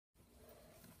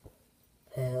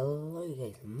Hello you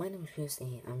guys, my name is Chris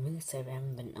and I'm really sorry I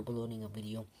haven't been uploading a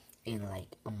video in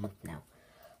like a month now.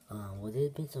 Well, there's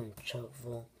been some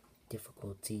trouble,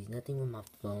 difficulties, nothing with my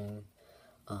phone,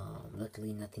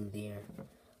 luckily nothing there.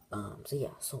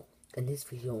 So in this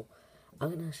video,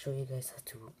 I'm gonna show you guys how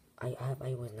to, I have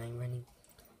iOS 9 running.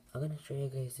 I'm gonna show you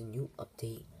guys the new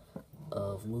update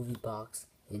of Movie Box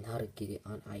and how to get it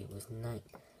on iOS 9.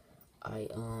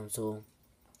 So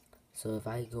if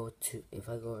I go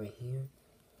over here,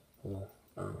 well,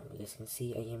 you guys can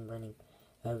see I am running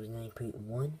iOS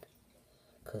 9.1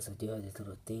 because I do have this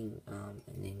little thing, and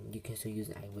then you can still use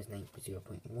iOS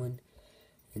 9.0.1,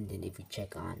 and then if you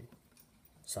check on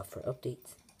software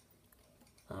updates,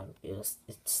 it's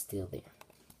still there.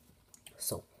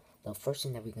 So the first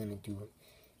thing that we're gonna do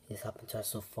is hop into our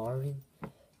Safari,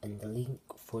 and the link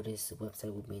for this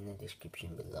website will be in the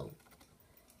description below.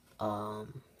 So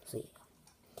yeah.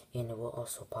 And it will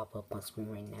also pop up on screen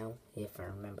right now if I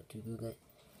remember to do that.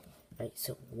 Right,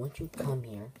 so once you come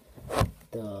here,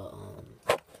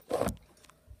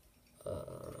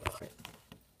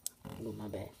 my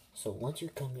bad. So once you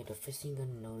come here, the first thing you're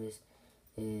gonna notice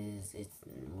is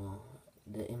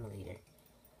the emulator.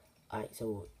 Alright,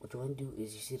 so what you wanna do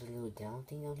is you see the little down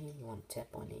thing down here, you wanna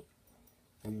tap on it,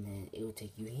 and then it will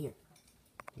take you here.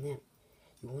 Now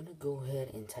you want to go ahead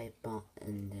and type out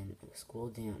and then scroll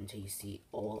down until you see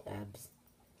all apps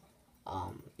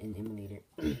in the emulator.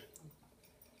 And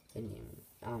then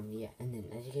and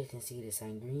then as you guys can see, the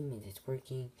sign green means it's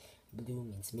working, blue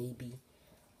means maybe.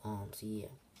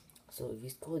 So if you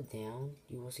scroll down,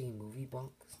 you will see a movie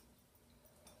box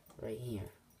right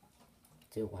here.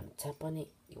 So you want to tap on it,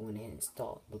 you want to hit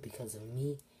install. But because of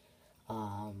me,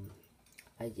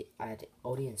 I'd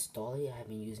already installed it. I have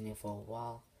been using it for a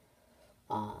while.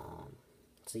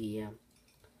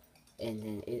 And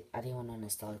then I didn't want to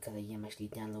uninstall it because I am actually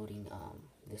downloading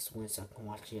this one so I can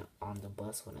watch it on the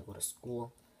bus when I go to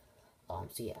school.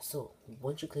 So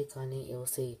once you click on it, it will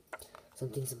say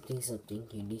something,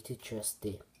 you need to trust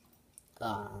it.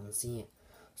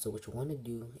 So what you want to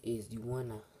do is you want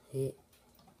to hit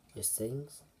your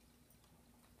settings,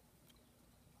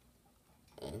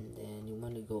 and then you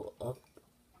want to go up,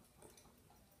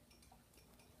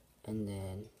 and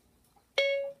then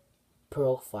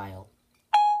profile.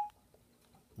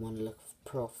 Want to look for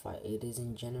profile. It is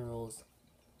in generals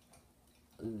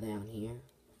down here.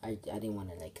 I didn't want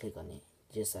to like click on it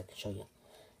just so I can show you.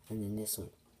 And then this one.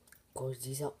 Of course,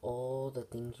 these are all the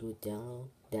things you would download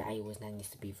that iOS 9 needs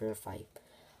to be verified.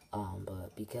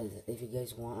 But because if you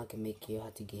guys want, I can make you how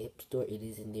to get App Store. It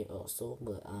is in there also.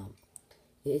 But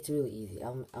it's really easy.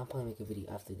 I'll probably make a video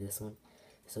after this one.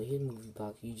 So here's Movie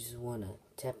Box. You just wanna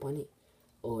tap on it,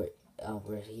 or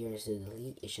where here it says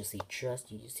delete, it should say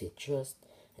trust. You just hit trust,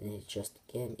 and then hit trust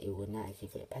again. It will not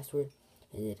activate your password,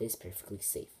 and it is perfectly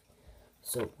safe.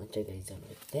 So once you guys done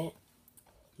with that,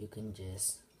 you can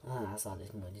just I saw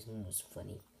this movie. This movie was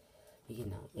funny. You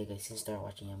guys can start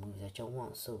watching your movies that y'all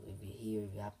want. So if you're here,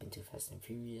 if you happen to Fast and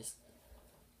Furious,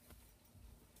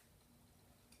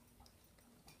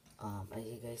 as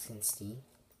you guys can see,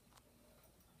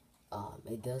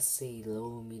 it does say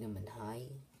low, medium, and high,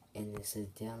 and it says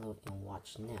download and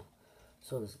watch now.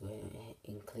 So let's go ahead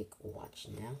and click watch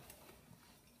now.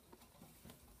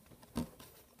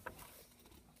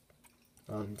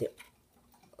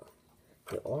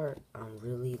 There are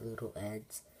really little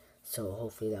ads, so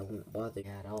hopefully that won't bother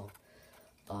you at all.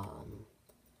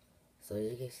 So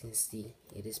as you guys can see,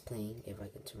 it is playing. If I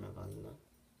can turn my volume up,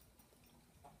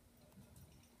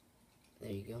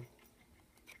 there you go.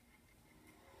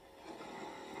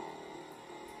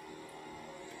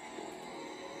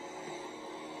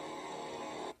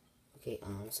 Okay,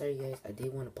 sorry guys, I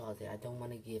did want to pause it. I don't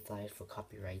want to get flagged for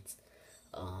copyrights,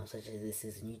 such as this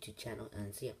is a YouTube channel.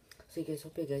 And so you guys,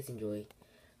 hope you guys enjoy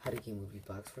how to get Movie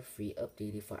Box for free,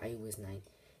 updated for iOS 9.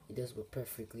 It does work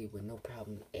perfectly with no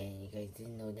problem, and you guys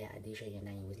didn't know that I did show you on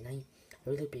iOS 9. I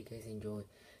really hope you guys enjoy,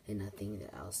 and I think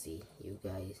that I'll see you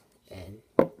guys in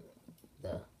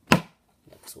the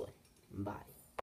next one. Bye.